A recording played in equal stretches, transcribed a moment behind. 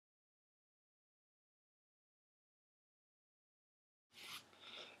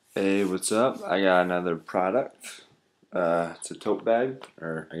Hey, what's up? I got another product. It's a tote bag,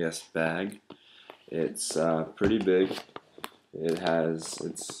 or I guess bag. It's pretty big.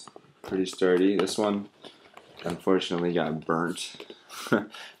 It's pretty sturdy. This one unfortunately got burnt,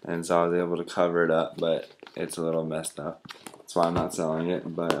 and so I was able to cover it up, but it's a little messed up. That's why I'm not selling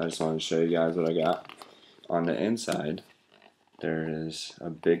it, but I just wanted to show you guys what I got. On the inside, there is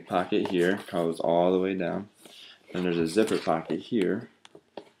a big pocket here, goes all the way down. And there's a zipper pocket here.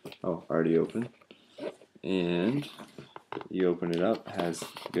 Oh, already open. And you open it up, has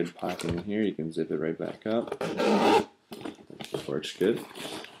a good pocket in here. You can zip it right back up. Works good.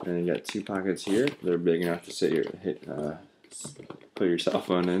 And you got two pockets here. They're big enough to put your cell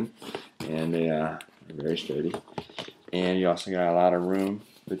phone in, and they are very sturdy. And you also got a lot of room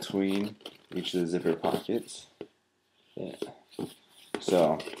between each of the zipper pockets. Yeah.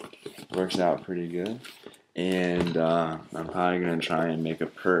 So works out pretty good. And I'm probably going to try and make a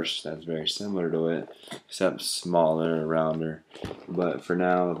purse that's very similar to it, except smaller, rounder. But for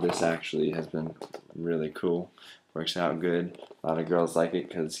now, this actually has been really cool. Works out good. A lot of girls like it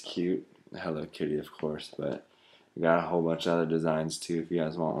because it's cute. Hello Kitty, of course, but we got a whole bunch of other designs too if you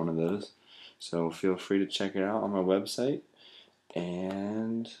guys want one of those. So feel free to check it out on my website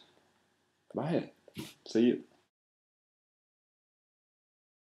and buy it. See you.